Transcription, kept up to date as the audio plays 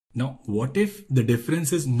Now, what if the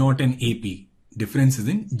difference is not an AP? Difference is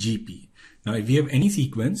in GP. Now, if we have any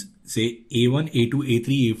sequence, say A1, A2,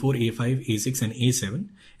 A3, A4, A5, A6 and A7,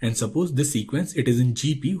 and suppose this sequence, it is in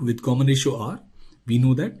GP with common ratio R, we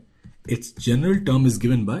know that its general term is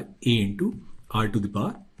given by A into R to the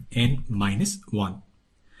power n minus 1.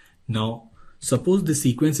 Now, suppose the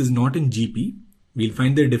sequence is not in GP, we'll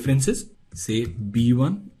find their differences, say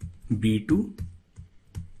B1, B2,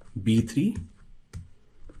 B3,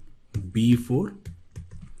 B4,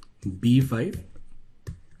 B5,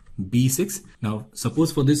 B6. Now,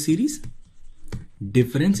 suppose for this series,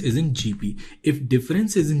 difference is in GP. If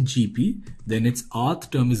difference is in GP, then its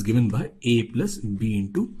rth term is given by A plus B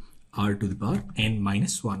into R to the power n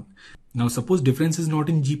minus 1. Now, suppose difference is not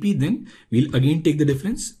in GP, then we'll again take the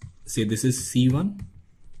difference. Say this is C1,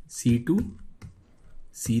 C2,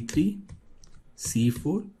 C3,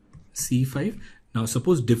 C4, C5. Now,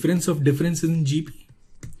 suppose difference of difference is in GP.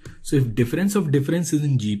 So if difference of difference is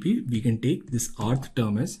in GP, we can take this rth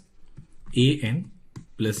term as an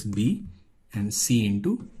plus b and c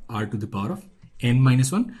into r to the power of n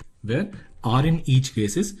minus 1, where r in each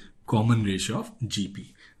case is common ratio of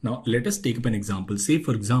GP. Now let us take up an example. Say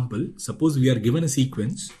for example, suppose we are given a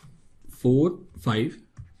sequence 4, 5,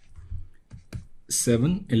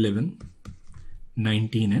 7, 11,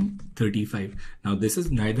 19 and 35. Now this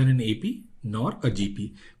is neither an AP nor a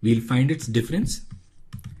GP. We'll find its difference.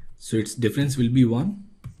 So its difference will be 1,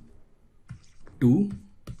 2,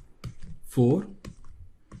 4,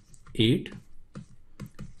 8,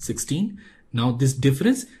 16. Now this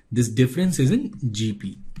difference is in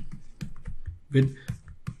GP with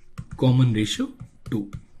common ratio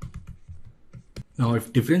 2. Now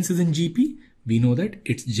if difference is in GP, we know that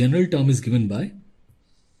its general term is given by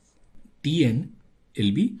Tn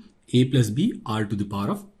will be A plus B R to the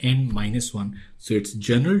power of n minus 1. So its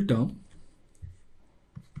general term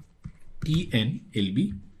Tn will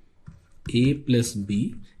be A plus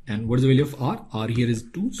B, and what is the value of R? R here is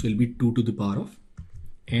 2, so it will be 2 to the power of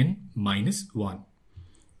n minus 1.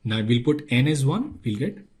 Now we'll put n as 1, we'll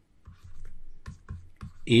get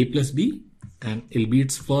A plus B, and it will be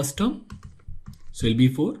its first term, so it will be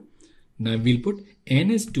 4. Now we'll put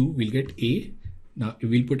n as 2, we'll get A. Now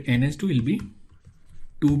if we'll put n as 2, it will be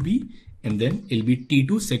 2B, and then it will be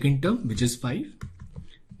T2 second term, which is 5.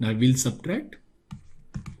 Now we'll subtract.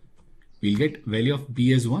 We'll get value of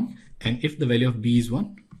B as 1, and if the value of B is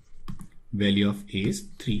 1, value of A is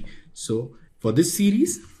 3. So for this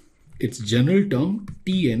series, its general term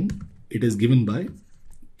Tn, it is given by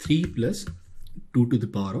 3 plus 2 to the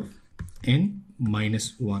power of n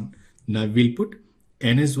minus 1. Now we'll put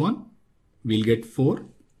n as 1, we'll get 4.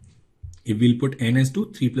 If we'll put n as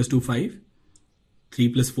 2, 3 plus 2, 5, 3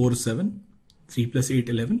 plus 4, 7, 3 plus 8,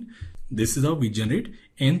 11. This is how we generate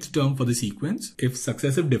nth term for the sequence if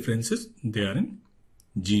successive differences they are in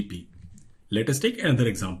GP. Let us take another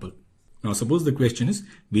example. Now suppose the question is,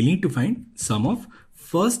 we need to find sum of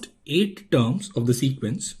first 8 terms of the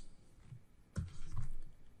sequence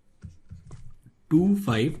 2,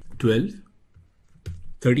 5, 12,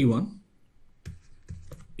 31,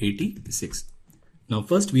 86. Now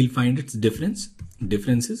first we'll find its difference.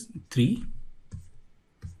 Difference is 3,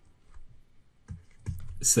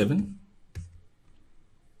 7,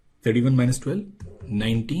 31 minus 12,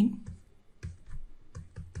 19,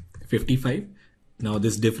 55. Now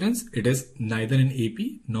this difference, it is neither an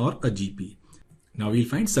AP nor a GP. Now we'll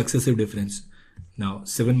find successive difference. Now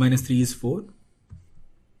 7 minus 3 is 4,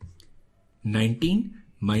 19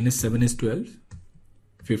 minus 7 is 12,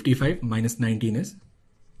 55 minus 19 is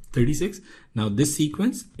 36. Now this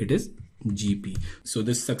sequence, it is GP. So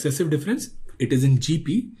this successive difference, it is in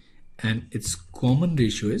GP and its common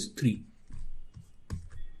ratio is 3.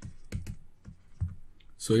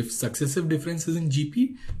 So if successive difference is in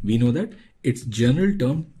GP, we know that its general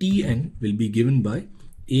term Tn will be given by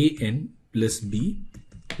An plus B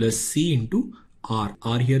plus C into R.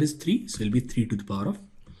 R here is 3, so it will be 3 to the power of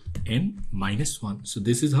n minus 1. So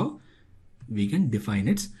this is how we can define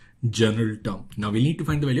its general term. Now we need to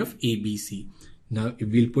find the value of A, B, C. Now if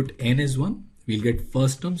we'll put n as 1, we'll get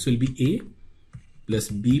first term, so it will be A plus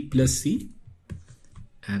B plus C,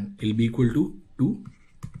 and it will be equal to 2.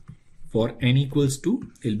 For n equals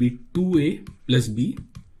 2, it will be 2A plus B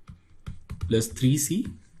plus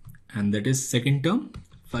 3C, and that is second term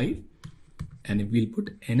 5. And if we'll put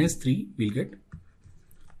n as 3, we'll get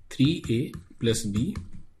 3A plus B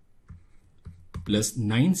plus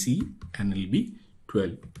 9C, and it will be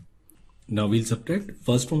 12. Now we'll subtract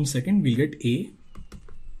first from second, we'll get A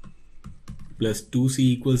plus 2C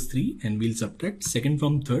equals 3, and we'll subtract second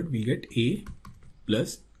from third, we'll get A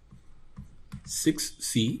plus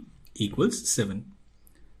 6C equals 7.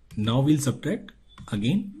 Now we'll subtract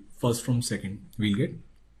again first from second. We'll get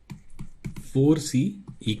 4c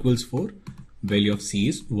equals 4. Value of c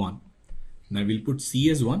is 1. Now we'll put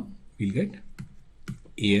c as 1. We'll get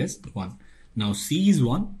a as 1. Now c is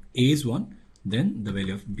 1, a is 1. Then the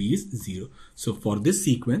value of b is 0. So for this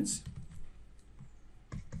sequence,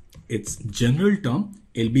 its general term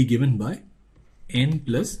will be given by n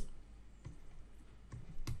plus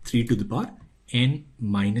 3 to the power n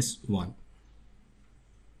minus 1.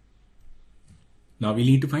 Now we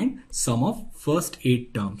need to find sum of first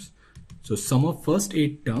 8 terms. So sum of first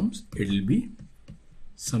 8 terms, it will be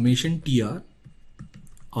summation tr.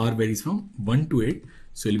 R varies from 1 to 8.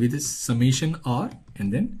 So it will be this summation r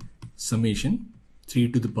and then summation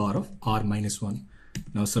 3 to the power of r minus 1.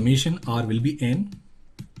 Now summation r will be n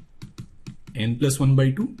plus 1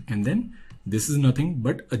 by 2, and then this is nothing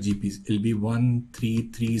but a GPs. It will be 1, 3,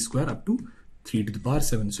 3 square up to 3 to the power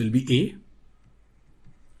 7. So it will be a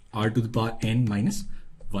r to the power n minus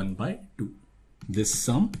 1 by 2. This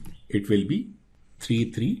sum, it will be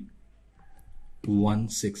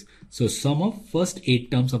 3316. So sum of first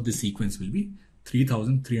 8 terms of the sequence will be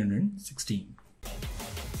 3316.